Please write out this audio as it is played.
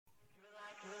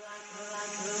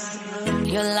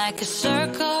You're like a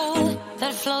circle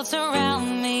that floats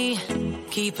around me,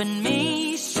 keeping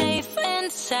me safe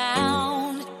and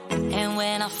sound. And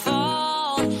when I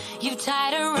fall, you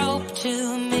tied a rope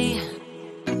to me.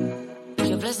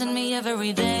 You're blessing me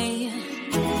every day.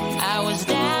 I was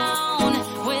down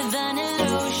with an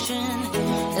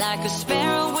illusion, like a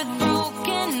sparrow with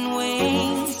broken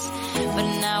wings. But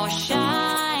now I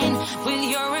shine with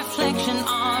your reflection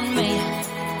on me.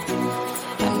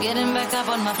 I'm getting back up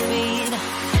on my feet.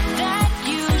 That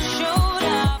you showed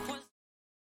up.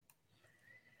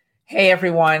 Hey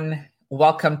everyone,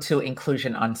 welcome to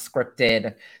Inclusion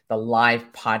Unscripted, the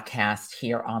live podcast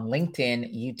here on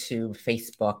LinkedIn, YouTube,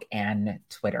 Facebook, and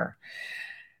Twitter.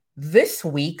 This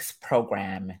week's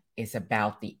program is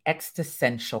about the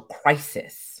existential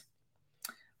crisis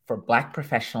for Black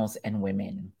professionals and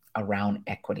women around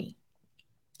equity.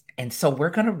 And so we're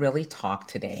going to really talk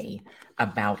today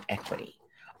about equity.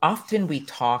 Often we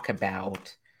talk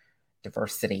about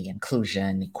diversity,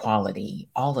 inclusion, equality,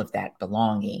 all of that,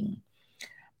 belonging.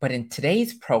 But in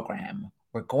today's program,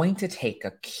 we're going to take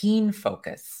a keen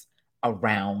focus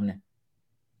around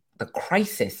the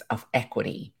crisis of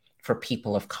equity for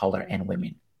people of color and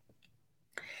women.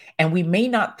 And we may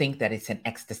not think that it's an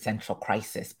existential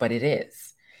crisis, but it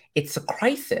is. It's a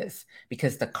crisis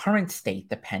because the current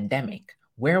state, the pandemic,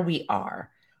 where we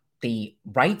are, the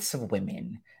rights of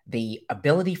women, the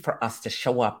ability for us to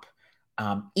show up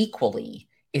equally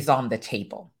is on the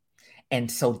table.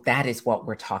 And so that is what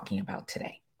we're talking about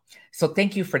today. So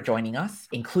thank you for joining us,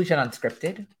 Inclusion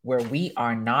Unscripted, where we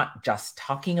are not just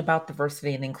talking about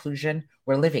diversity and inclusion,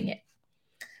 we're living it.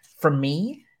 For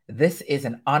me, this is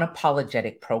an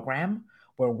unapologetic program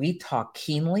where we talk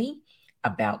keenly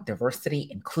about diversity,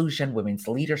 inclusion, women's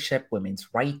leadership, women's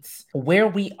rights, where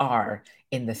we are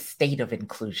in the state of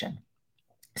inclusion.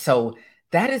 So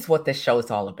that is what this show is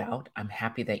all about. I'm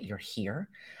happy that you're here.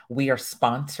 We are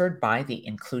sponsored by the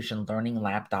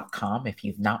inclusionlearninglab.com. If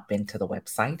you've not been to the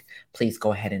website, please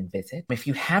go ahead and visit. If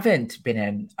you haven't been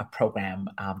in a program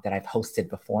that I've hosted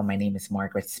before, my name is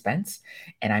Margaret Spence,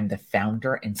 and I'm the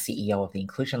founder and CEO of the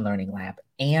Inclusion Learning Lab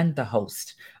and the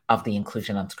host of the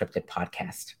Inclusion Unscripted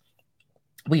podcast.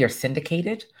 We are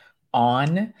syndicated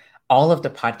on all of the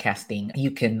podcasting.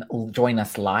 You can join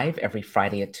us live every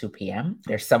Friday at 2 p.m.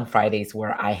 There's some Fridays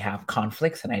where I have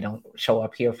conflicts and I don't show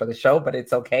up here for the show, but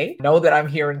it's okay. Know that I'm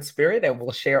here in spirit and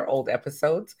we'll share old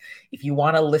episodes. If you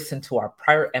want to listen to our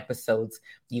prior episodes,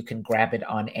 you can grab it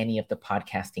on any of the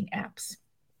podcasting apps.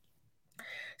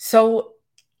 So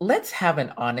let's have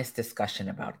an honest discussion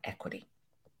about equity.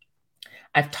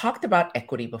 I've talked about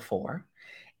equity before,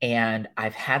 and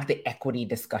I've had the equity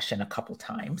discussion a couple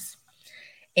times.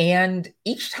 And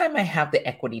each time I have the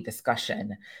equity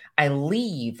discussion, I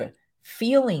leave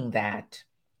feeling that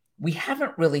we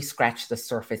haven't really scratched the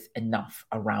surface enough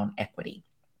around equity.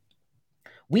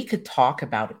 We could talk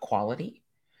about equality.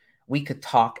 We could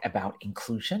talk about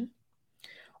inclusion.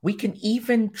 We can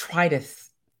even try to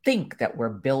think that we're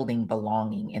building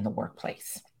belonging in the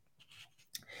workplace.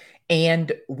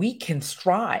 And we can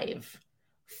strive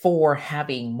for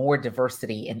having more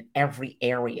diversity in every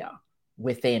area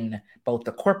within both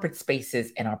the corporate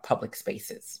spaces and our public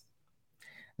spaces.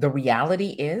 The reality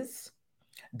is,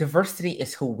 diversity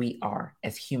is who we are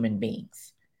as human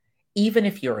beings. Even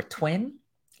if you're a twin,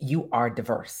 you are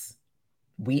diverse.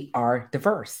 We are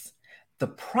diverse. The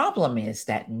problem is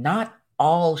that not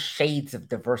all shades of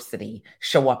diversity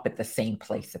show up at the same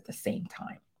place at the same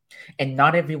time. And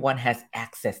not everyone has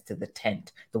access to the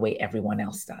tent the way everyone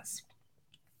else does.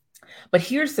 But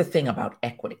here's the thing about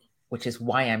equity, which is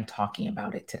why I'm talking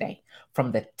about it today,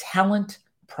 from the talent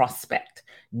prospect,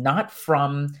 not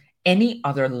from any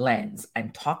other lens.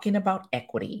 I'm talking about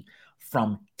equity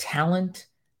from talent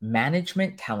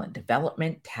management, talent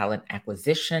development, talent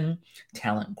acquisition,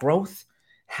 talent growth,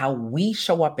 how we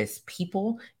show up as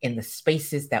people in the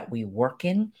spaces that we work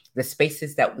in, the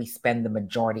spaces that we spend the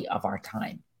majority of our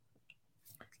time.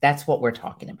 That's what we're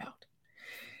talking about.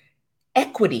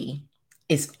 Equity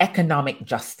is economic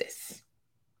justice.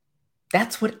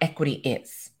 That's what equity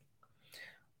is.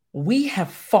 We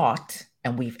have fought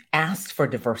and we've asked for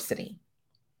diversity,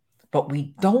 but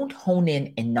we don't hone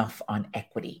in enough on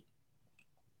equity.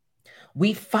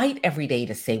 We fight every day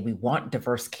to say we want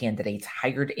diverse candidates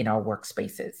hired in our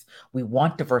workspaces. We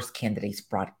want diverse candidates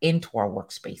brought into our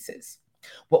workspaces.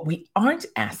 What we aren't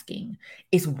asking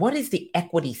is, what is the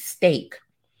equity stake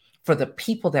for the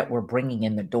people that we're bringing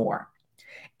in the door?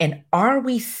 And are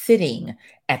we sitting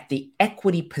at the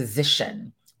equity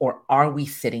position, or are we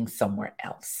sitting somewhere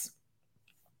else?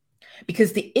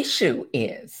 Because the issue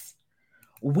is,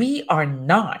 we are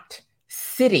not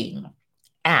sitting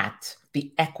at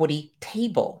the equity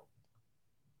table.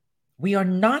 We are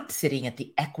not sitting at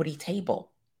the equity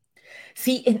table.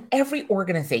 See, in every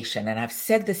organization, and I've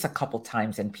said this a couple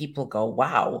times, and people go,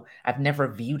 wow, I've never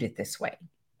viewed it this way.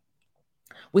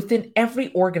 Within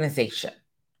every organization,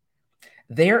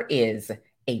 there is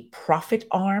a profit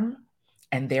arm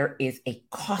and there is a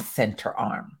cost center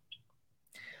arm.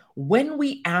 When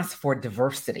we ask for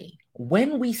diversity,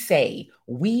 when we say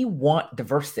we want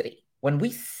diversity, when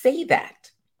we say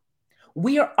that,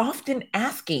 we are often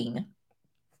asking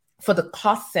for the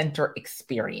cost center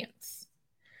experience.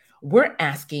 We're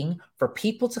asking for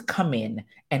people to come in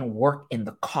and work in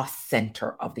the cost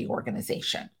center of the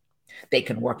organization. They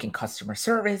can work in customer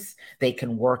service. They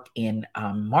can work in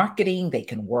marketing. They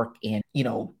can work in,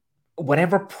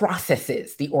 whatever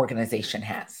processes the organization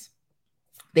has.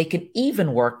 They can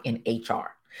even work in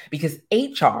HR because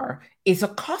HR is a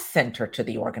cost center to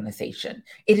the organization.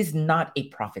 It is not a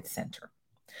profit center.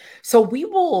 So we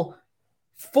will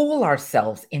fool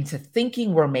ourselves into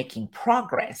thinking we're making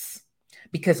progress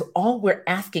because all we're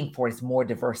asking for is more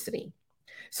diversity.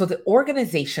 So the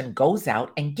organization goes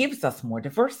out and gives us more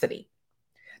diversity.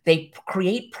 They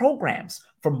create programs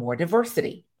for more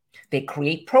diversity. They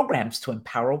create programs to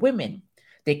empower women.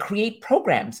 They create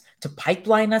programs to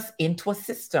pipeline us into a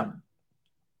system.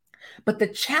 But the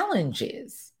challenge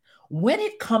is when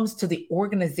it comes to the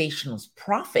organization's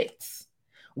profits,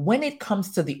 when it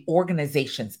comes to the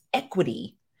organization's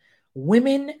equity,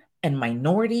 women and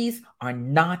minorities are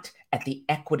not at the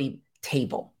equity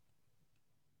table.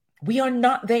 We are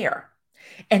not there.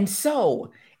 And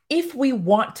so, if we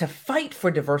want to fight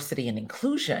for diversity and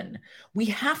inclusion, we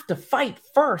have to fight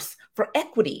first for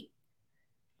equity.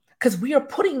 Because we are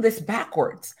putting this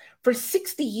backwards. For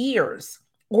 60 years,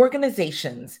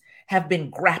 organizations have been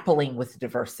grappling with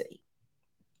diversity.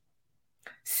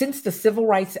 Since the Civil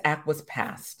Rights Act was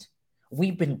passed,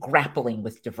 we've been grappling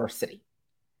with diversity.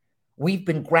 We've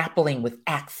been grappling with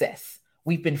access.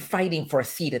 We've been fighting for a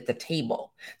seat at the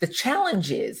table. The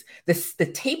challenge is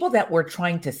the table that we're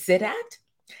trying to sit at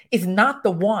is not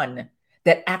the one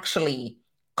that actually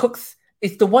cooks,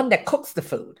 it's the one that cooks the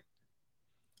food.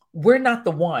 We're not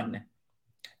the one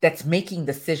that's making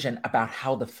decision about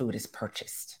how the food is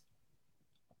purchased.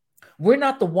 We're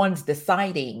not the ones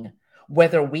deciding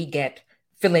whether we get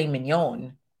filet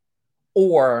mignon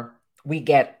or we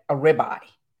get a ribeye.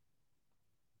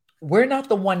 We're not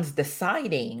the ones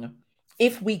deciding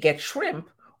if we get shrimp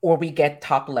or we get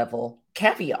top-level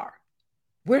caviar.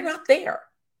 We're not there.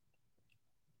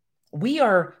 We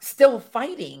are still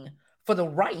fighting for the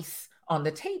rice on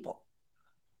the table.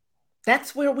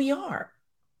 That's where we are.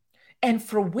 And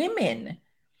for women,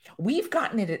 we've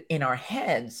gotten it in our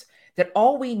heads that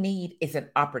all we need is an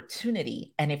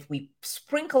opportunity. And if we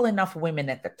sprinkle enough women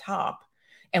at the top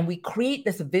and we create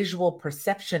this visual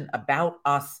perception about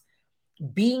us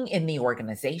being in the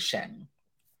organization,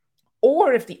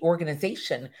 or if the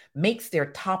organization makes their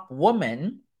top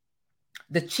woman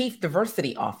the chief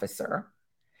diversity officer,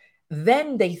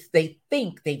 then they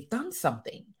think they've done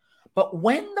something. But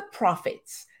when the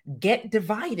profits get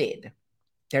divided,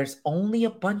 there's only a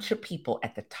bunch of people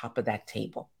at the top of that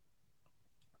table.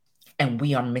 And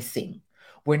we are missing.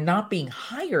 We're not being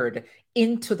hired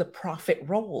into the profit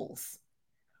roles.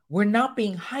 We're not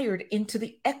being hired into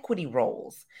the equity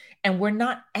roles. And we're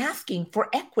not asking for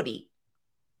equity.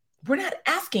 We're not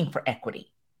asking for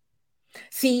equity.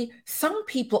 See, some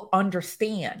people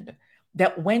understand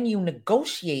that when you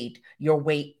negotiate your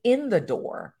way in the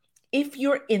door, if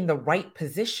you're in the right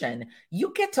position,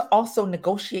 you get to also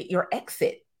negotiate your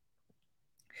exit.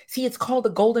 See, it's called the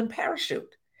golden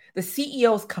parachute. The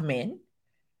CEOs come in,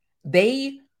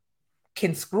 they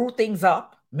can screw things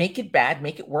up, make it bad,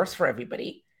 make it worse for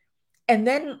everybody. And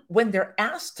then when they're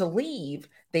asked to leave,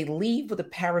 they leave with a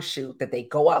parachute that they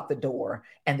go out the door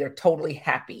and they're totally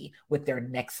happy with their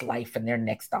next life and their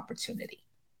next opportunity.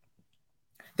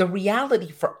 The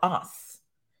reality for us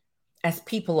as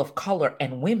people of color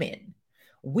and women,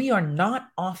 we are not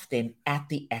often at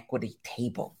the equity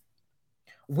table.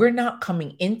 We're not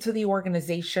coming into the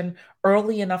organization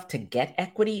early enough to get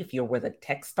equity if you're with a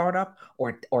tech startup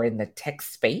or in the tech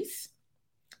space.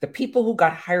 The people who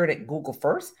got hired at Google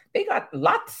first, they got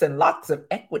lots and lots of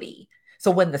equity.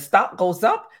 So when the stock goes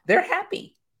up, they're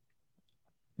happy.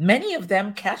 Many of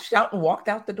them cashed out and walked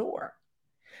out the door.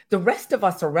 The rest of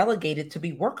us are relegated to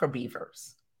be worker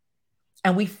beavers.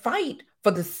 And we fight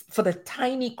for the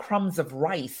tiny crumbs of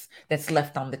rice that's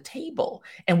left on the table.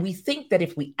 And we think that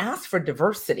if we ask for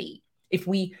diversity, if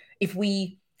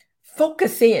we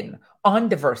focus in on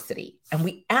diversity and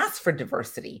we ask for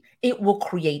diversity, it will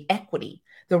create equity.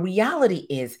 The reality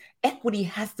is equity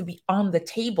has to be on the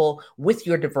table with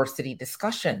your diversity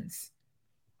discussions.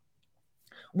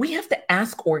 We have to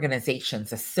ask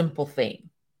organizations a simple thing.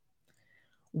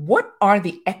 What are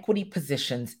the equity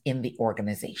positions in the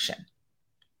organization?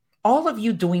 All of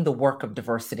you doing the work of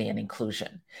diversity and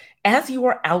inclusion, as you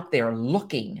are out there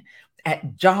looking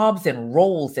at jobs and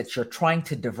roles that you're trying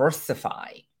to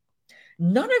diversify,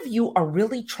 none of you are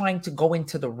really trying to go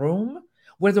into the room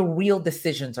where the real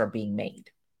decisions are being made.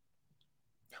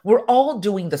 We're all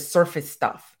doing the surface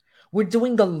stuff. We're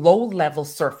doing the low-level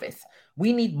surface.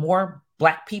 We need more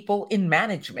Black people in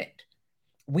management.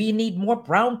 We need more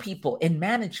brown people in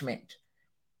management.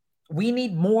 We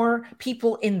need more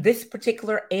people in this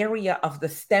particular area of the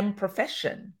STEM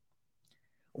profession.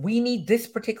 We need this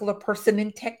particular person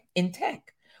in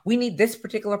tech. We need this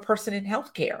particular person in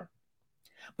healthcare.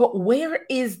 But where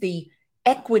is the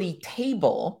equity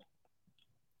table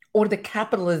or the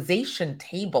capitalization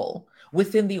table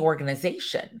within the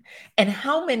organization? And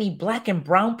how many Black and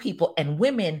brown people and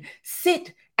women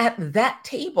sit at that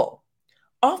table?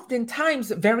 Oftentimes,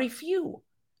 very few.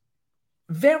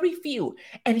 Very few.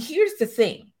 And here's the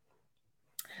thing.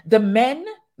 The men,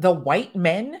 the white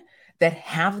men that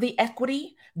have the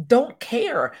equity don't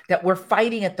care that we're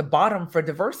fighting at the bottom for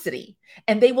diversity.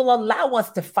 And they will allow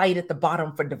us to fight at the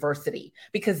bottom for diversity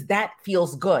because that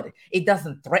feels good. It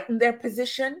doesn't threaten their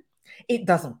position. It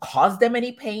doesn't cause them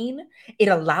any pain. It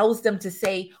allows them to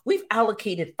say, we've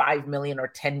allocated 5 million or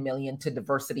 10 million to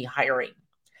diversity hiring.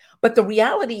 But the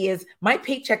reality is my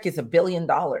paycheck is $1 billion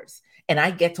and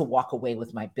I get to walk away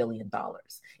with my $1 billion.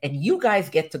 And you guys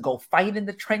get to go fight in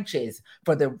the trenches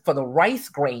for the rice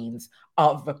grains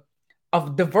of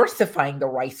diversifying the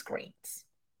rice grains.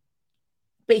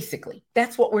 Basically,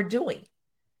 that's what we're doing.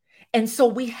 And so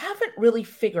we haven't really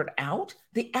figured out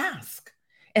the ask.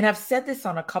 And I've said this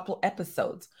on a couple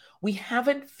episodes. We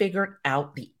haven't figured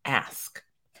out the ask.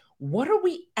 What are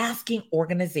we asking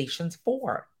organizations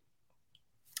for?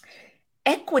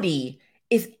 Equity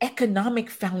is economic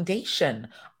foundation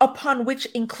upon which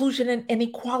inclusion and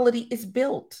inequality is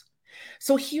built.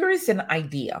 So here is an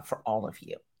idea for all of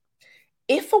you.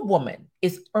 If a woman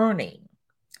is earning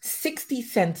 60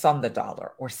 cents on the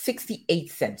dollar or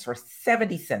 68 cents or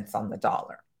 70 cents on the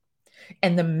dollar,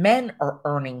 and the men are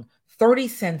earning 30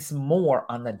 cents more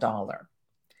on the dollar,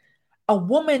 a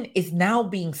woman is now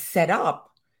being set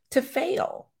up to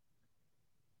fail.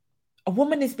 A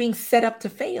woman is being set up to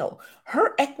fail.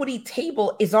 Her equity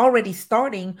table is already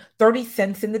starting 30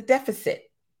 cents in the deficit.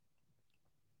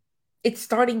 It's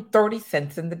starting 30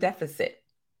 cents in the deficit.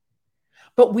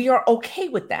 But we are okay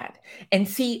with that. And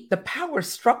see, the power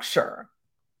structure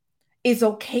is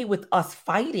okay with us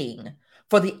fighting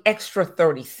for the extra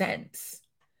 30 cents.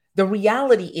 The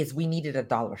reality is we needed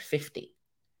 $1.50.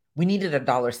 We needed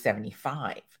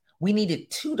 $1.75. We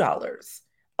needed $2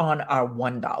 on our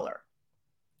 $1.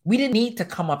 We didn't need to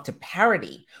come up to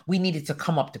parity. We needed to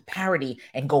come up to parity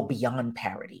and go beyond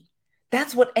parity.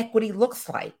 That's what equity looks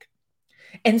like.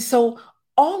 And so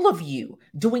all of you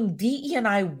doing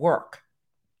DE&I work,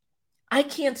 I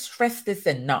can't stress this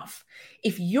enough.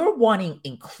 If you're wanting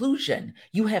inclusion,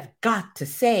 you have got to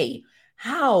say,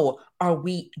 how are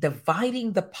we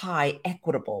dividing the pie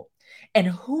equitable? And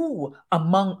who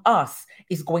among us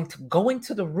is going to go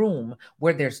into the room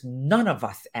where there's none of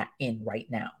us in right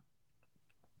now?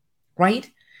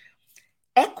 Right?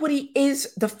 Equity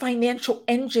is the financial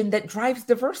engine that drives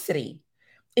diversity.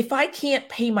 If I can't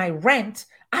pay my rent,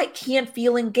 I can't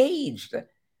feel engaged.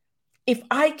 If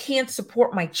I can't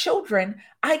support my children,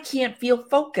 I can't feel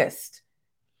focused.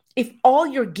 If all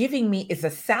you're giving me is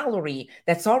a salary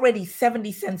that's already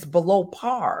 70 cents below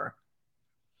par,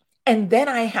 and then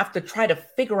I have to try to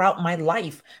figure out my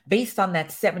life based on that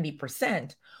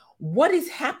 70%, what is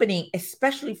happening,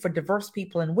 especially for diverse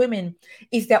people and women,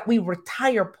 is that we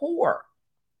retire poor.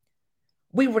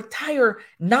 We retire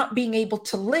not being able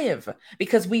to live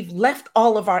because we've left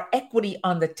all of our equity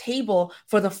on the table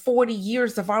for the 40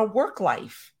 years of our work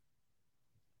life.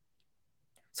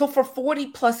 So for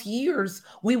 40 plus years,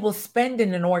 we will spend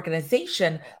in an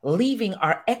organization leaving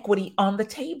our equity on the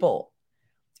table.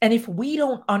 And if we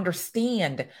don't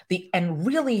understand and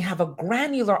really have a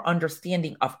granular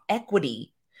understanding of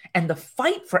equity and the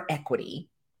fight for equity,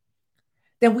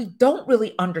 then we don't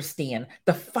really understand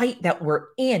the fight that we're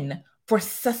in for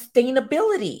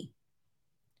sustainability.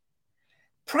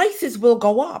 Prices will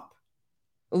go up.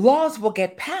 Laws will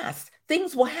get passed.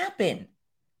 Things will happen.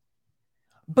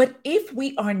 But if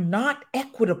we are not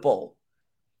equitable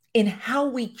in how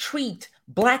we treat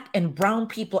Black and brown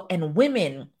people and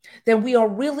women, then we are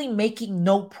really making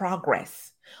no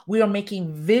progress. We are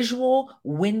making visual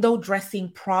window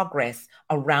dressing progress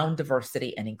around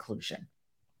diversity and inclusion.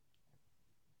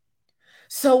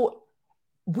 So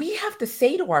we have to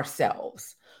say to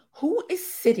ourselves, who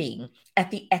is sitting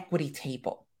at the equity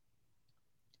table?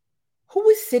 Who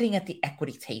is sitting at the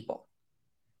equity table?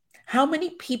 How many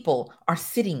people are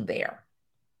sitting there?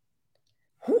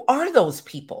 Who are those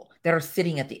people that are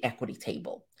sitting at the equity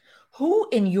table? Who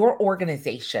in your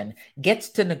organization gets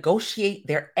to negotiate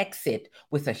their exit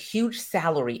with a huge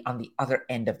salary on the other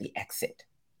end of the exit?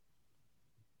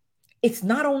 It's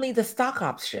not only the stock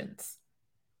options,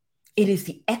 it is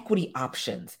the equity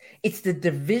options. It's the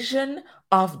division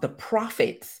of the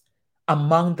profits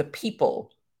among the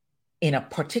people in a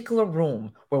particular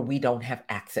room where we don't have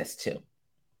access to.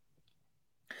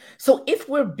 So if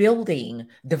we're building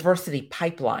diversity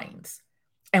pipelines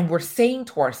and we're saying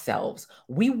to ourselves,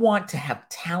 we want to have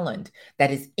talent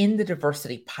that is in the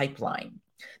diversity pipeline,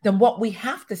 then what we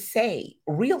have to say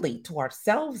really to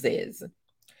ourselves is,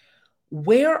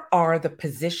 where are the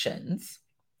positions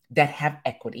that have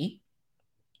equity?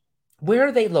 Where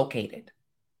are they located?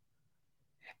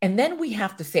 And then we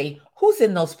have to say, who's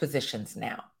in those positions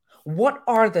now? What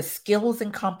are the skills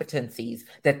and competencies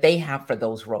that they have for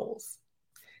those roles?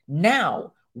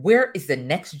 Now, where is the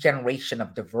next generation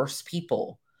of diverse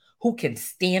people who can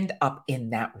stand up in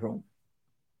that room?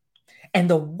 And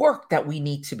the work that we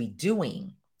need to be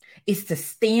doing is to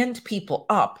stand people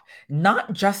up,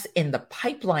 not just in the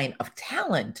pipeline of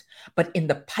talent, but in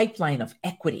the pipeline of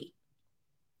equity.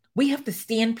 We have to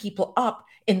stand people up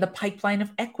in the pipeline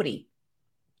of equity.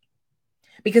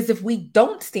 Because if we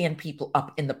don't stand people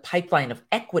up in the pipeline of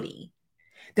equity,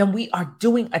 then we are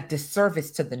doing a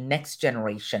disservice to the next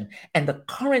generation and the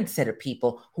current set of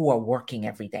people who are working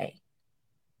every day.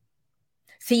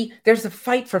 See, there's a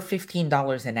fight for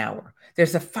 $15 an hour.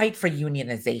 There's a fight for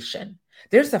unionization.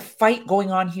 There's a fight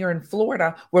going on here in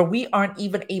Florida where we aren't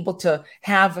even able to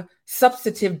have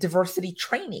substantive diversity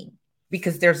training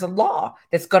because there's a law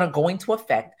that's going to go into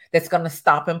effect that's going to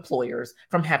stop employers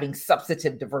from having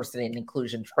substantive diversity and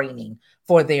inclusion training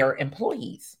for their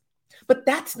employees. But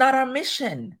that's not our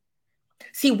mission.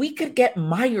 See, we could get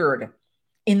mired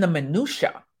in the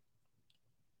minutia,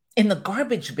 in the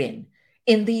garbage bin,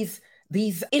 in these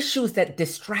issues that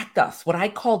distract us, what I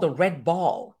call the red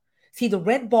ball. See, the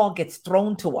red ball gets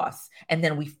thrown to us, and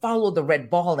then we follow the red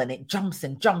ball, and it jumps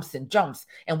and jumps and jumps,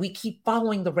 and we keep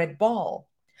following the red ball.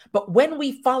 But when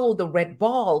we follow the red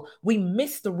ball, we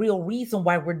miss the real reason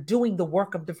why we're doing the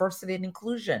work of diversity and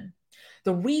inclusion.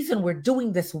 The reason we're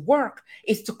doing this work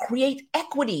is to create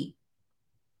equity.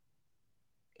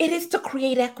 It is to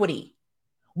create equity.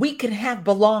 We can have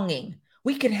belonging.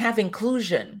 We can have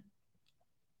inclusion.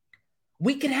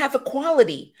 We can have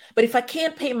equality. But if I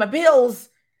can't pay my bills,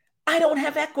 I don't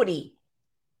have equity.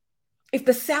 If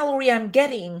the salary I'm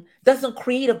getting doesn't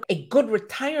create a good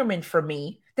retirement for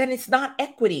me, then it's not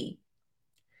equity.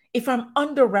 If I'm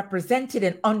underrepresented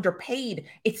and underpaid,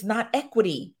 it's not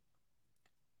equity.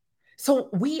 So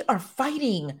we are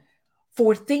fighting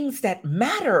for things that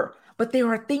matter, but there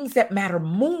are things that matter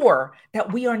more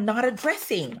that we are not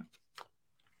addressing.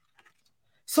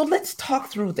 So let's talk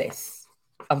through this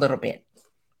a little bit.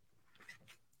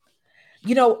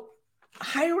 You know,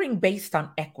 hiring based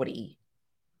on equity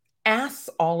asks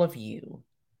all of you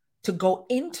to go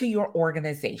into your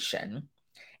organization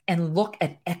and look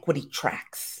at equity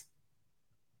tracks,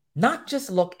 not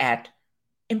just look at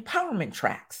empowerment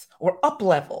tracks or up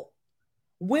level.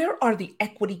 Where are the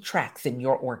equity tracks in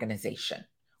your organization?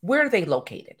 Where are they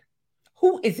located?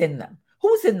 Who is in them?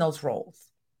 Who's in those roles?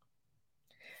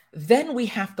 Then we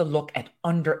have to look at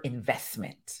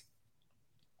underinvestment,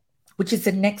 which is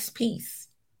the next piece.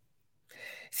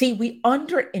 See, we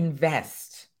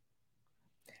underinvest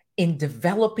in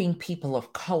developing people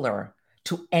of color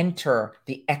to enter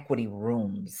the equity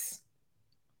rooms.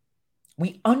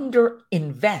 We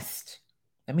underinvest.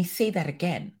 Let me say that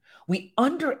again. We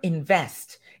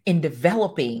underinvest in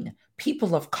developing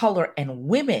people of color and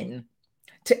women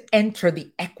to enter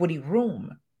the equity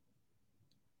room.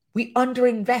 We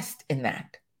underinvest in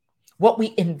that. What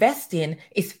we invest in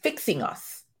is fixing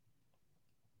us.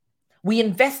 We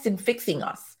invest in fixing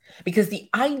us because the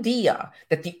idea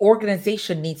that the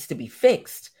organization needs to be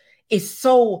fixed is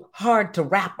so hard to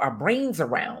wrap our brains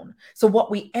around. So what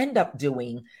we end up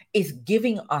doing is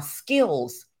giving us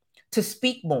skills to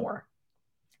speak more,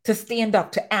 to stand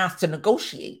up, to ask, to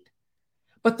negotiate.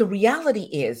 But the reality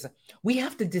is we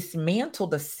have to dismantle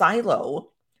the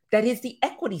silo that is the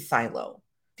equity silo,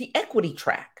 the equity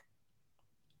track.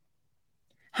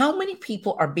 How many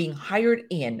people are being hired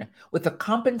in with a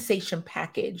compensation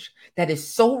package that is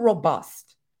so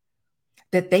robust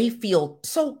that they feel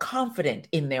so confident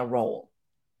in their role.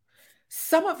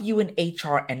 Some of you in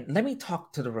HR, and let me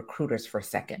talk to the recruiters for a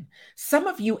second. Some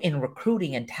of you in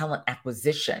recruiting and talent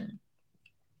acquisition,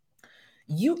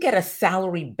 you get a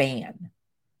salary band,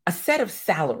 a set of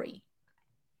salary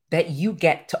that you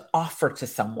get to offer to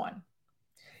someone.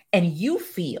 And you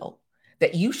feel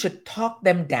that you should talk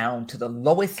them down to the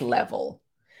lowest level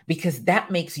because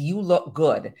that makes you look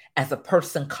good as a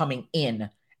person coming in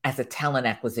as a talent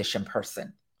acquisition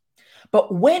person.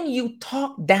 But when you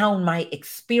talk down my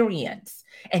experience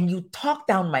and you talk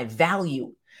down my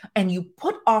value and you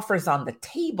put offers on the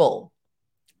table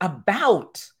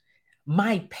about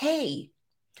my pay,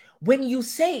 when you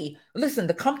say, listen,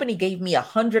 the company gave me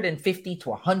 150 to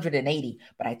 180,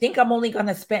 but I think I'm only going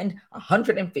to spend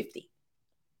 150.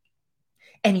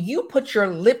 And you put your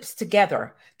lips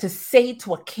together to say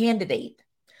to a candidate,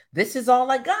 this is all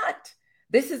I got.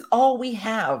 This is all we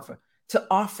have to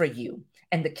offer you.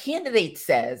 And the candidate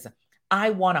says,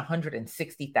 I want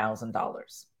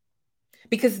 $160,000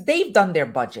 because they've done their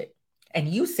budget and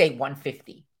you say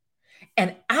 150.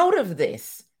 And out of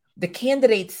this, the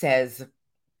candidate says,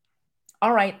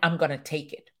 all right, I'm going to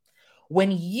take it.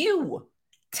 When you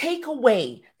take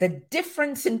away the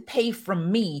difference in pay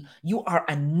from me, you are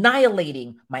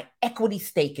annihilating my equity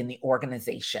stake in the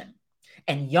organization.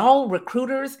 And y'all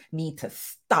recruiters need to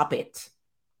stop it.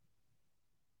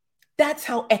 That's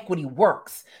how equity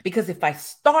works. Because if I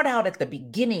start out at the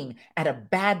beginning at a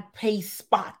bad pay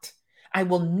spot, I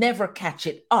will never catch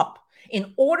it up.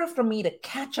 In order for me to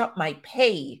catch up my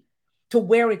pay to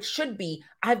where it should be,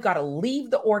 I've got to leave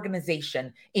the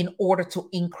organization in order to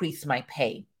increase my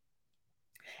pay.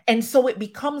 And so it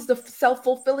becomes the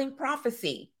self-fulfilling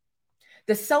prophecy.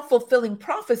 The self-fulfilling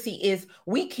prophecy is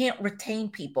we can't retain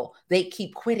people. They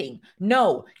keep quitting.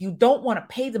 No, you don't want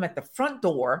to pay them at the front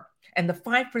door, and the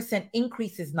 5%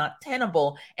 increase is not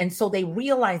tenable. And so they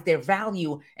realize their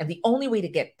value, and the only way to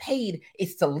get paid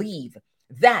is to leave.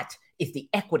 That is the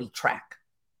equity track.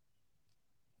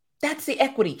 That's the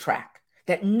equity track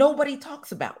that nobody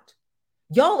talks about.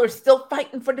 Y'all are still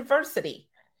fighting for diversity,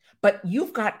 but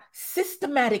you've got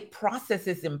systematic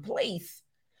processes in place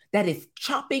that is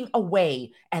chopping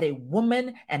away at a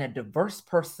woman and a diverse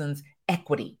person's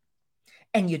equity.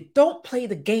 And you don't play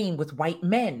the game with white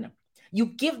men. You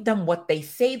give them what they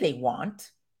say they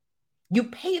want, you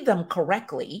pay them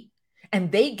correctly,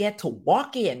 and they get to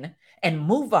walk in and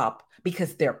move up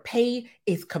because their pay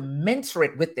is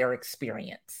commensurate with their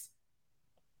experience.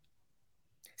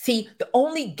 See, the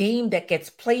only game that gets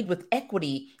played with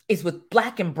equity is with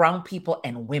Black and brown people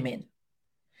and women.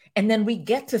 And then we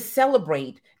get to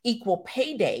celebrate equal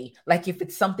pay day like if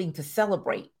it's something to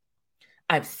celebrate.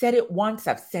 I've said it once,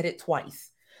 I've said it twice.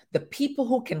 The people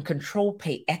who can control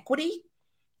pay equity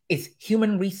is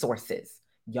human resources.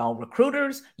 Y'all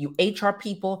recruiters, you HR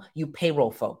people, you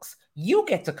payroll folks. You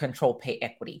get to control pay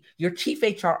equity. Your chief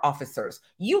HR officers,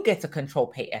 you get to control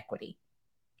pay equity.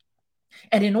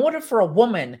 And in order for a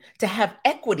woman to have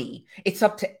equity, it's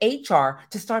up to HR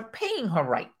to start paying her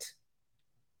right.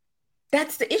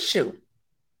 That's the issue.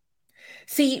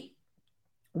 See,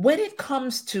 when it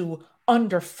comes to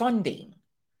underfunding,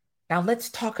 now let's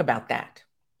talk about that.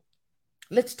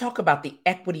 Let's talk about the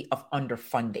equity of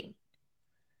underfunding.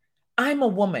 I'm a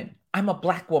woman. I'm a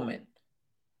Black woman.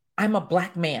 I'm a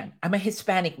Black man. I'm a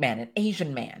Hispanic man, an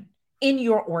Asian man in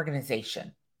your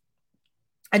organization.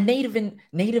 A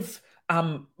native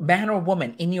man or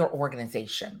woman in your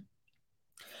organization.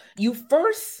 You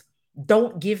first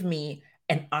don't give me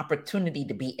an opportunity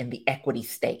to be in the equity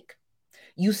stake.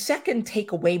 You second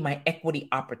take away my equity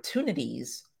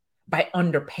opportunities by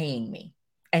underpaying me.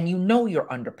 And you know you're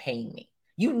underpaying me.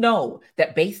 You know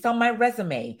that based on my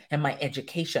resume and my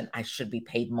education, I should be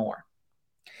paid more.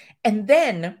 And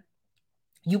then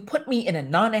you put me in a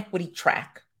non-equity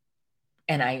track,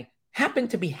 and I happen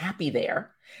to be happy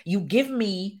there. You give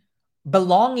me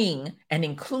belonging and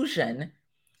inclusion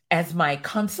as my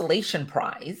consolation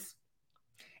prize.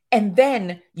 And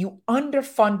then you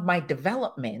underfund my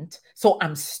development. So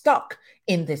I'm stuck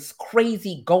in this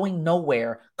crazy going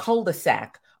nowhere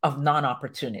cul-de-sac of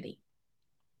non-opportunity.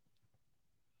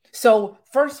 So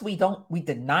first we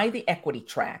deny the equity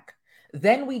track.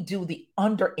 Then we do the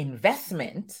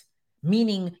underinvestment,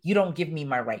 meaning you don't give me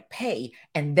my right pay.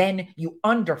 And then you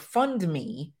underfund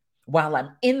me while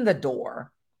I'm in the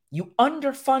door. You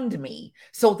underfund me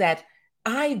so that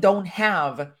I don't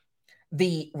have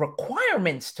the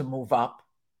requirements to move up.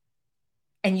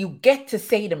 And you get to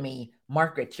say to me,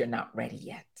 Margaret, you're not ready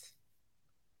yet.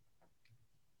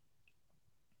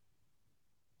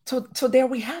 So there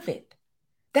we have it.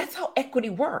 That's how equity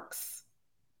works.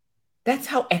 That's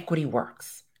how equity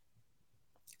works.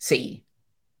 See,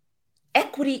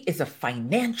 equity is a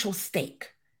financial stake,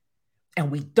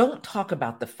 and we don't talk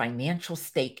about the financial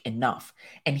stake enough.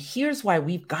 And here's why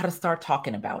we've got to start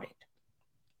talking about it.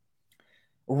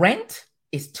 Rent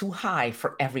is too high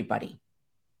for everybody.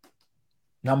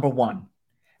 Number one,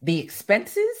 the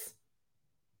expenses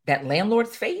that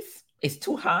landlords face is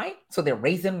too high, so they're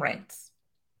raising rents.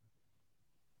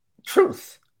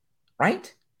 Truth,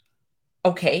 right?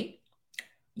 Okay,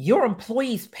 your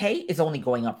employees' pay is only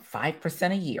going up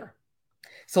 5% a year.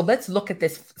 So let's look at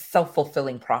this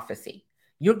self-fulfilling prophecy.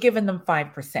 You're giving them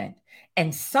 5%.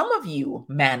 And some of you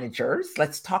managers,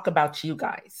 let's talk about you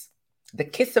guys. The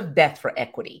kiss of death for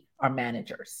equity are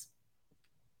managers.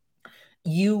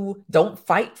 You don't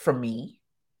fight for me.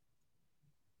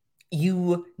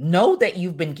 You know that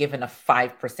you've been given a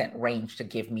 5% range to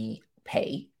give me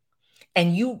pay,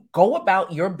 and you go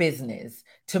about your business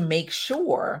to make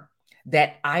sure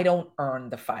that I don't earn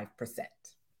the 5%.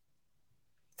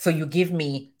 So you give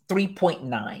me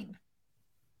 3.9,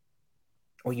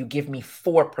 or you give me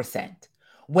 4%,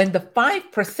 when the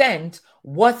 5%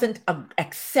 wasn't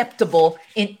acceptable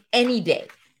in any day.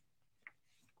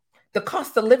 The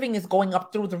cost of living is going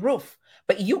up through the roof,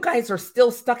 but you guys are still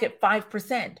stuck at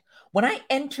 5%. When I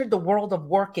entered the world of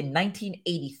work in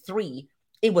 1983,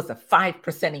 it was a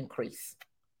 5% increase.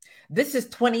 This is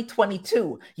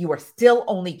 2022. You are still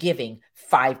only giving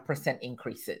 5%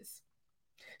 increases.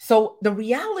 So the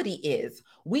reality is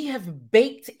we have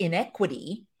baked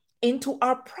inequity into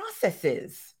our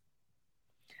processes.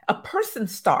 A person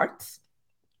starts,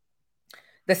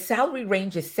 the salary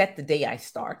range is set the day I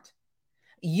start.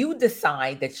 You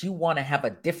decide that you want to have a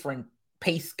different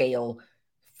pay scale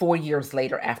 4 years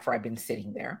later after I've been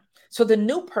sitting there. So the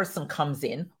new person comes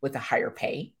in with a higher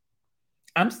pay.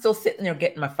 I'm still sitting there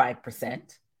getting my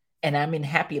 5%, and I'm in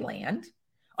happy land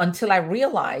until I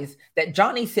realize that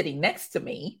Johnny sitting next to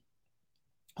me,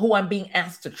 who I'm being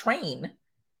asked to train,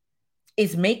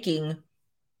 is making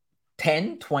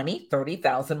 10, 20,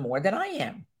 30,000 more than I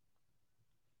am.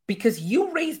 Because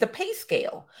you raised the pay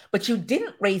scale, but you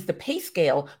didn't raise the pay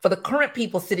scale for the current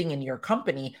people sitting in your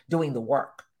company doing the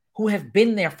work, who have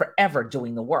been there forever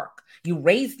doing the work. You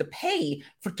raised the pay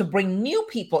to bring new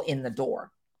people in the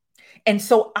door. And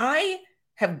so I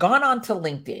have gone onto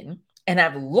LinkedIn and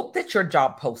I've looked at your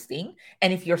job posting.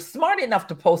 And if you're smart enough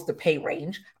to post a pay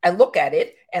range, I look at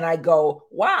it and I go,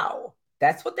 wow,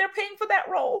 that's what they're paying for that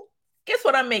role. Guess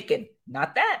what I'm making?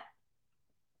 Not that.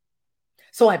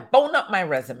 So I bone up my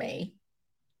resume,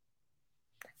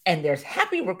 and there's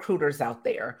happy recruiters out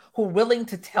there who are willing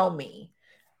to tell me,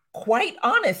 quite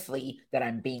honestly, that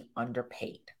I'm being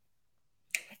underpaid.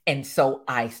 And so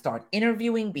I start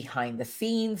interviewing behind the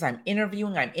scenes. I'm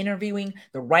interviewing.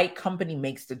 The right company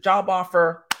makes the job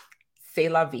offer. C'est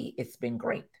la vie. It's been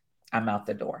great. I'm out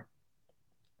the door.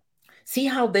 See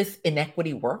how this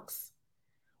inequity works?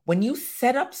 When you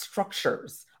set up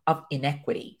structures of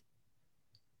inequity,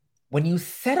 when you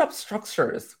set up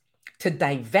structures to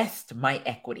divest my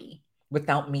equity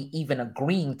without me even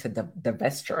agreeing to the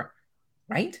divestiture,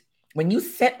 right? When you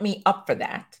set me up for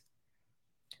that,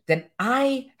 then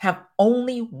I have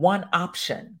only one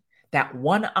option. That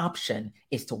one option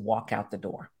is to walk out the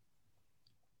door.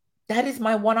 That is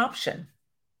my one option.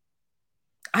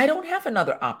 I don't have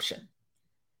another option,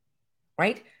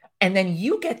 right? And then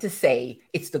you get to say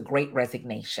it's the great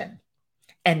resignation.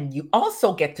 And you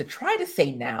also get to try to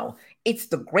say now, it's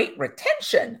the great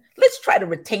retention. Let's try to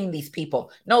retain these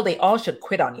people. No, they all should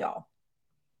quit on y'all.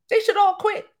 They should all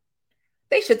quit.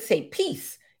 They should say,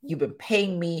 peace. You've been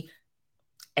paying me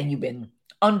and you've been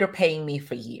underpaying me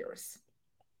for years.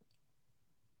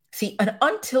 See, and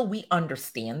until we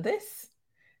understand this,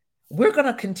 we're going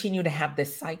to continue to have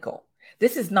this cycle.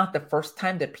 This is not the first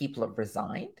time that people have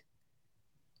resigned.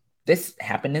 This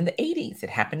happened in the 80s.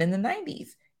 It happened in the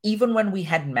 90s. Even when we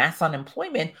had mass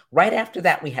unemployment, right after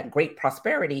that, we had great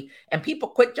prosperity and people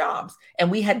quit jobs. And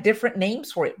we had different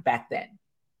names for it back then,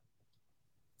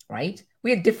 right? We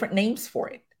had different names for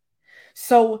it.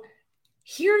 So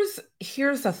here's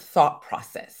a thought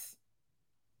process.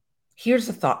 Here's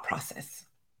a thought process.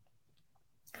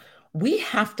 We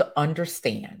have to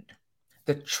understand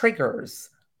the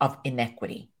triggers of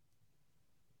inequity.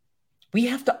 We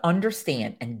have to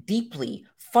understand and deeply,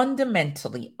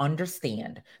 fundamentally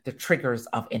understand the triggers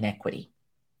of inequity.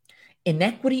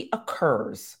 Inequity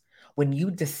occurs when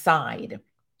you decide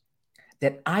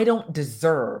that I don't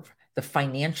deserve the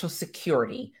financial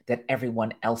security that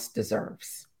everyone else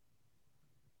deserves.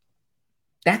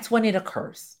 That's when it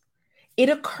occurs. It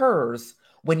occurs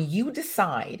when you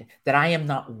decide that I am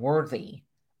not worthy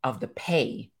of the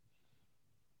pay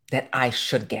that I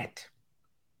should get.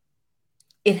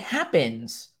 It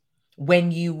happens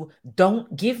when you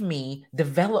don't give me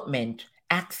development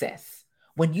access,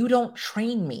 when you don't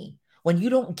train me, when you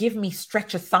don't give me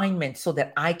stretch assignments so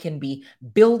that I can be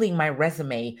building my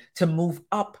resume to move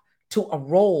up to a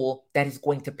role that is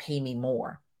going to pay me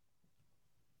more.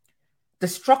 The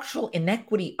structural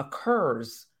inequity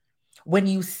occurs when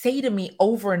you say to me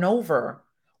over and over,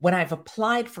 when I've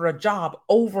applied for a job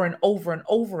over and over and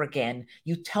over again,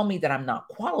 you tell me that I'm not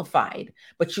qualified,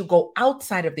 but you go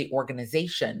outside of the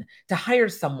organization to hire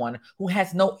someone who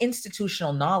has no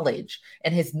institutional knowledge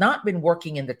and has not been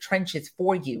working in the trenches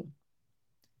for you.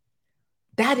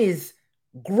 That is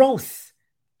gross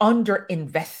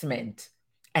underinvestment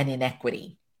and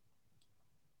inequity.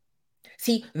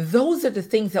 See, those are the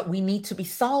things that we need to be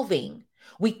solving.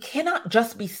 We cannot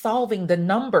just be solving the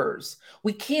numbers.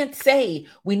 We can't say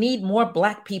we need more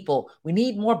Black people, we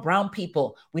need more brown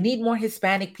people, we need more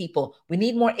Hispanic people, we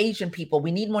need more Asian people,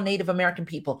 we need more Native American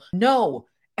people. No.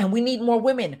 And we need more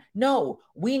women. No,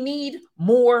 we need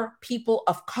more people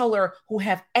of color who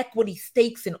have equity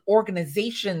stakes in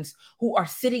organizations, who are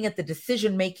sitting at the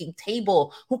decision-making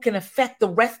table, who can affect the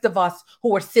rest of us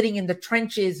who are sitting in the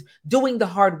trenches, doing the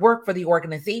hard work for the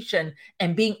organization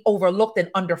and being overlooked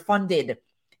and underfunded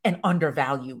and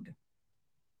undervalued.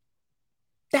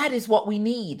 That is what we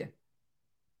need.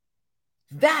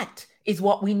 That is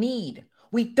what we need.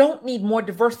 We don't need more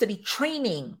diversity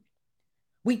training.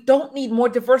 We don't need more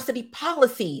diversity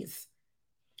policies.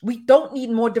 We don't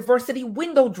need more diversity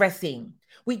window dressing.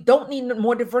 We don't need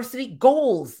more diversity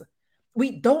goals. We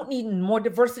don't need more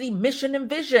diversity mission and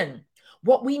vision.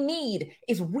 What we need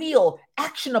is real,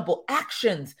 actionable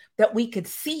actions that we could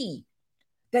see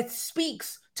that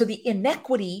speaks to the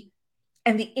inequity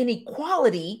and the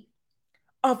inequality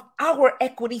of our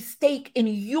equity stake in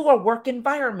your work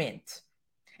environment.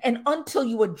 And until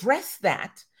you address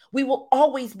that, we will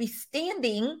always be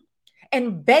standing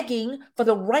and begging for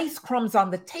the rice crumbs on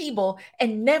the table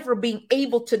and never being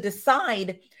able to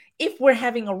decide if we're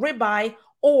having a ribeye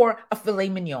or a filet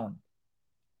mignon.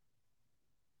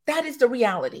 That is the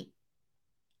reality.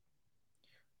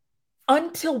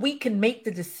 Until we can make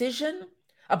the decision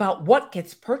about what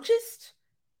gets purchased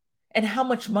and how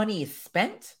much money is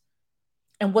spent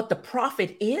and what the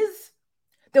profit is,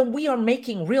 then we are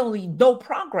making really no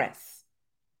progress.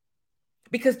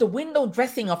 Because the window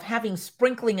dressing of having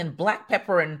sprinkling and black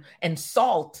pepper and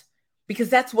salt, because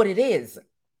that's what it is.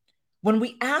 When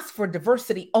we ask for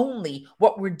diversity only,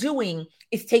 what we're doing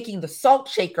is taking the salt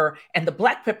shaker and the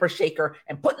black pepper shaker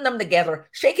and putting them together,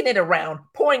 shaking it around,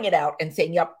 pouring it out and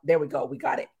saying, yep, there we go. We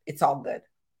got it. It's all good.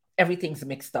 Everything's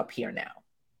mixed up here now.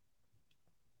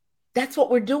 That's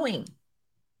what we're doing.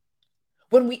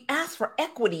 When we ask for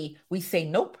equity, we say,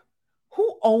 nope.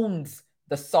 Who owns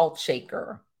the salt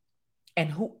shaker? And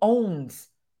who owns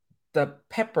the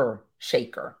pepper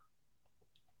shaker?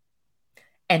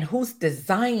 And whose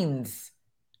designs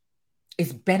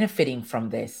is benefiting from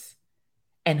this?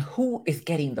 And who is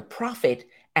getting the profit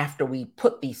after we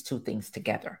put these two things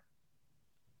together?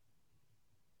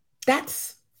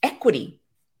 That's equity.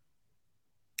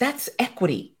 That's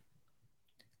equity.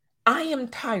 I am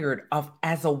tired of,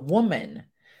 as a woman,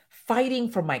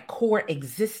 fighting for my core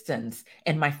existence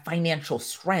and my financial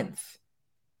strength.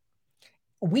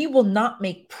 We will not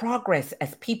make progress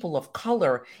as people of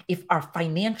color if our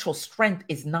financial strength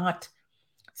is not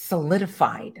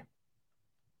solidified.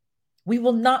 We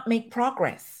will not make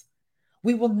progress.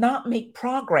 We will not make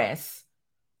progress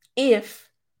if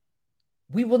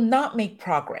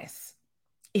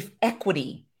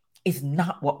equity is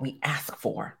not what we ask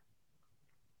for.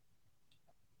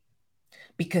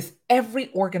 Because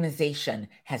every organization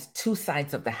has two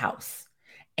sides of the house,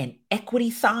 an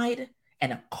equity side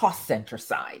and a cost center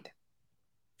side,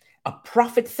 a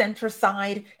profit center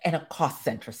side and a cost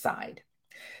center side.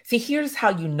 See, here's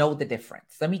how you know the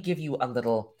difference. Let me give you a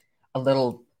little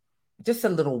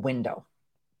window.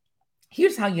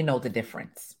 Here's how you know the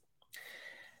difference.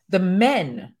 The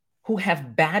men who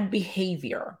have bad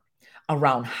behavior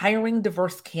around hiring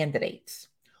diverse candidates,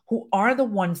 who are the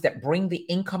ones that bring the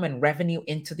income and revenue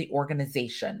into the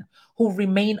organization, who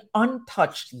remain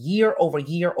untouched year over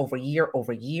year over year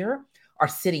over year, are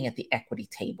sitting at the equity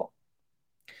table.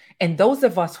 And those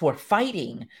of us who are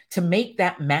fighting to make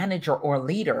that manager or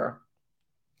leader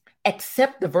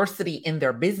accept diversity in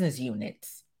their business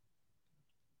units,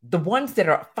 the ones that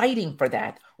are fighting for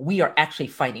that, we are actually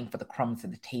fighting for the crumbs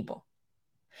of the table.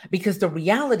 Because the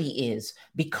reality is,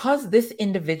 because this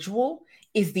individual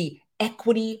is the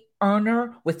equity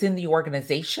earner within the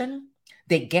organization,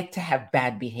 they get to have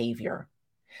bad behavior.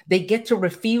 They get to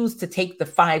refuse to take the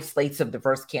 5 slates of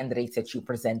diverse candidates that you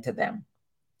present to them.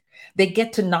 They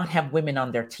get to not have women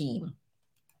on their team.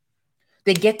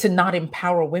 They get to not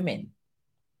empower women.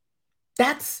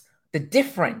 That's the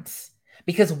difference.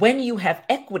 Because when you have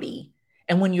equity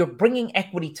and when you're bringing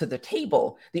equity to the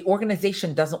table, the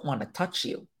organization doesn't want to touch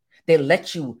you. They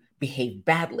let you behave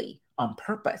badly on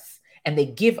purpose. And they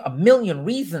give a million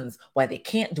reasons why they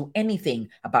can't do anything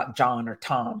about John or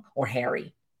Tom or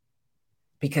Harry,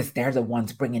 because they're the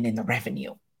ones bringing in the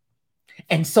revenue.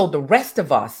 And so the rest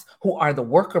of us who are the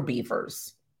worker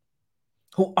beavers,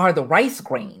 who are the rice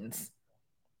grains,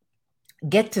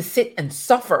 get to sit and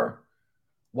suffer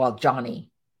while Johnny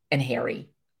and Harry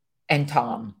and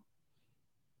Tom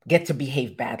get to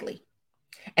behave badly.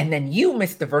 And then you,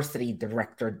 Miss Diversity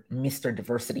Director, Mr.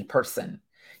 Diversity Person,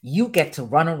 you get to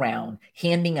run around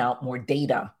handing out more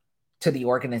data to the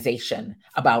organization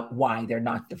about why they're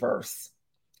not diverse.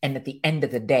 And at the end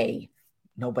of the day,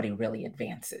 nobody really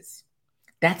advances.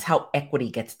 That's how equity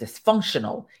gets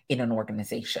dysfunctional in an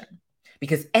organization,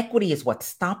 because equity is what's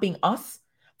stopping us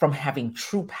from having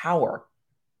true power.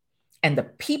 And the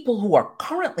people who are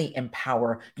currently in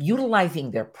power,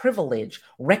 utilizing their privilege,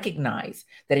 recognize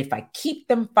that if I keep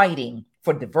them fighting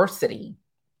for diversity,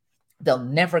 they'll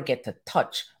never get to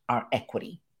touch our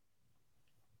equity.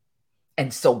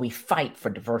 And so we fight for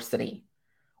diversity.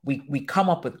 We come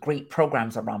up with great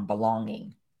programs around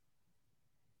belonging.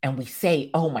 And we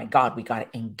say, oh my God, we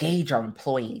got to engage our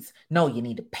employees. No, you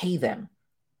need to pay them.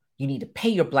 You need to pay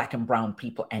your Black and brown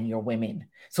people and your women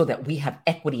so that we have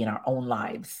equity in our own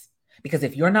lives. Because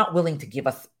if you're not willing to give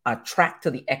us a track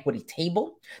to the equity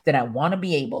table, then I want to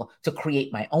be able to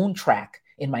create my own track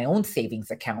in my own savings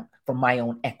account for my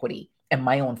own equity and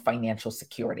my own financial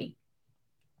security.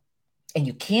 And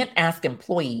you can't ask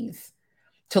employees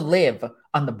to live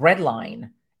on the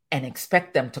breadline and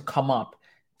expect them to come up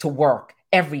to work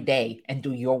every day and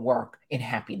do your work in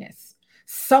happiness.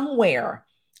 Somewhere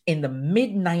in the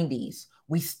mid-90s,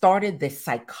 we started this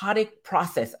psychotic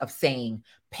process of saying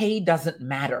pay doesn't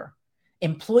matter.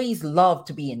 Employees love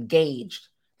to be engaged.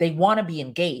 They want to be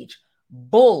engaged.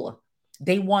 Bull,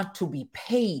 they want to be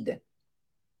paid.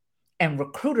 And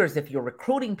recruiters, if you're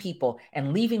recruiting people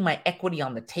and leaving my equity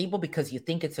on the table because you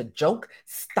think it's a joke,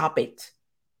 stop it.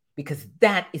 Because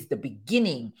that is the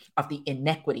beginning of the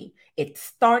inequity. It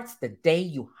starts the day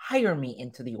you hire me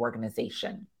into the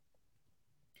organization.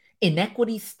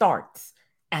 Inequity starts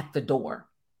at the door.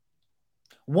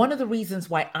 One of the reasons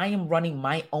why I am running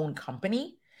my own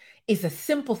company is a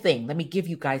simple thing. Let me give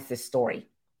you guys this story.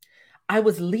 I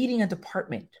was leading a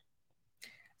department.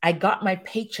 I got my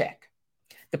paycheck.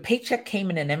 The paycheck came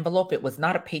in an envelope. It was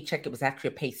not a paycheck. It was actually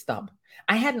a pay stub.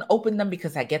 I hadn't opened them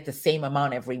because I get the same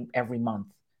amount every month.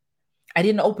 I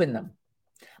didn't open them,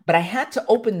 but I had to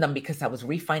open them because I was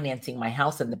refinancing my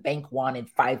house and the bank wanted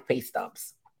 5 pay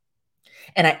stubs.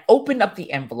 And I opened up the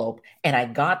envelope and I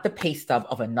got the pay stub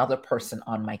of another person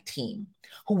on my team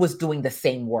who was doing the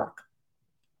same work.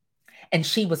 And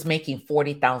she was making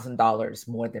 $40,000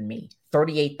 more than me,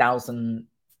 $38,000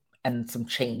 and some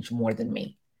change more than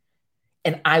me.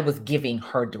 And I was giving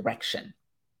her direction.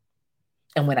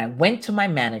 And when I went to my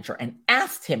manager and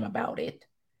asked him about it,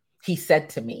 he said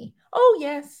to me, oh,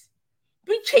 yes,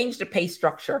 we changed the pay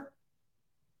structure.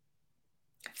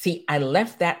 See, I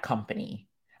left that company.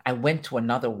 I went to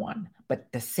another one, but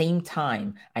at the same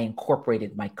time, I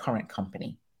incorporated my current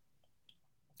company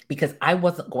because I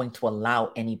wasn't going to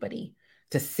allow anybody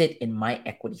to sit in my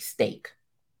equity stake.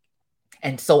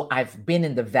 And so I've been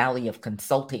in the valley of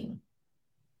consulting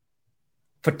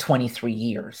for 23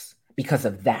 years because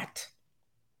of that.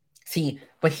 See,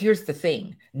 but here's the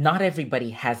thing. Not everybody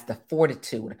has the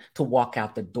fortitude to walk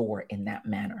out the door in that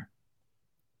manner.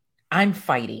 I'm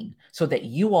fighting so that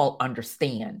you all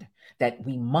understand that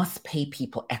we must pay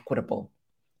people equitable,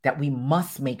 that we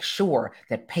must make sure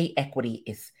that pay equity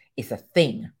is a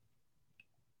thing.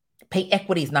 Pay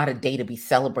equity is not a day to be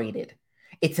celebrated.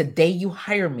 It's a day you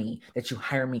hire me, that you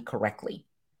hire me correctly.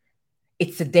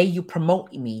 It's the day you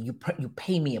promote me, you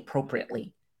pay me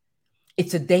appropriately.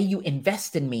 It's a day you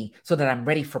invest in me so that I'm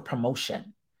ready for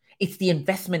promotion. It's the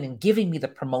investment in giving me the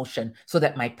promotion so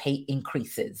that my pay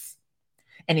increases.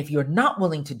 And if you're not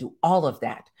willing to do all of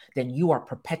that, then you are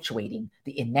perpetuating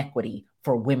the inequity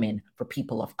for women, for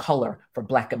people of color, for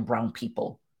Black and brown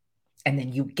people. And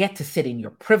then you get to sit in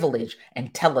your privilege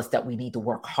and tell us that we need to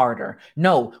work harder.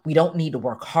 No, we don't need to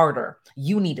work harder.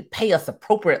 You need to pay us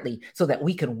appropriately so that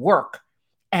we can work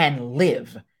and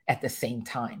live at the same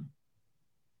time.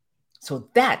 So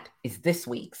that is this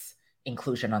week's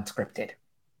Inclusion Unscripted.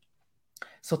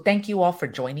 So thank you all for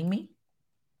joining me.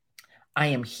 I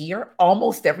am here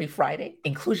almost every Friday.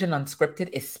 Inclusion Unscripted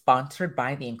is sponsored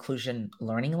by the Inclusion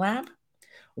Learning Lab.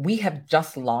 We have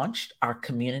just launched our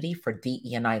community for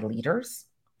DE&I leaders.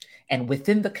 And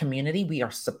within the community, we are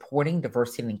supporting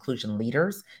diversity and inclusion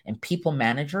leaders and people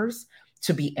managers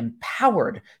to be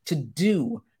empowered to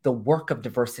do the work of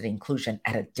diversity and inclusion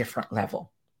at a different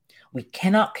level. We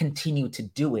cannot continue to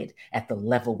do it at the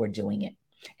level we're doing it.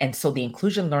 And so the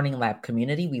Inclusion Learning Lab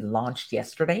community we launched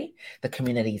yesterday. The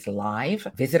community is live.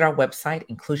 Visit our website,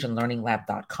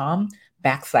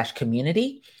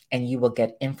 inclusionlearninglab.com/community, and you will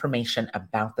get information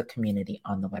about the community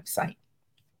on the website.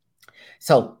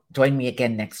 So join me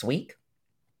again next week.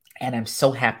 And I'm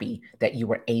so happy that you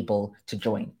were able to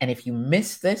join. And if you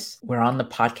missed this, we're on the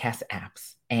podcast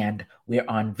apps and we're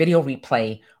on video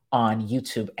replay on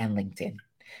YouTube and LinkedIn.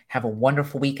 Have a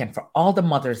wonderful weekend. For all the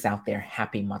mothers out there,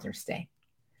 happy Mother's Day.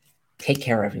 Take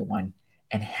care, everyone,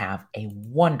 and have a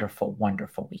wonderful,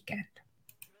 wonderful weekend.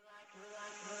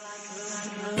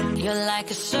 You're like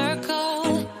a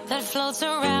circle that floats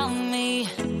around me,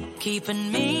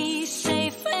 keeping me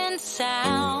safe and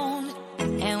sound.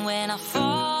 And when I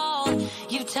fall,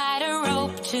 you tied a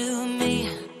rope to me.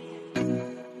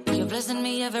 You're blessing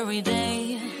me every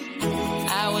day.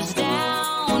 I was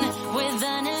down with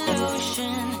an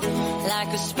illusion, like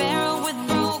a sparrow with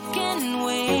broken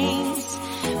wings.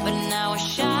 But now I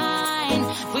shine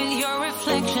with your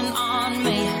reflection on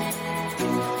me.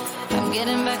 I'm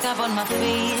getting back up on my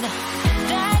feet.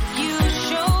 That you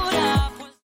showed up.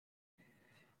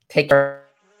 Take care.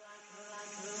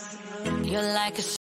 You're like a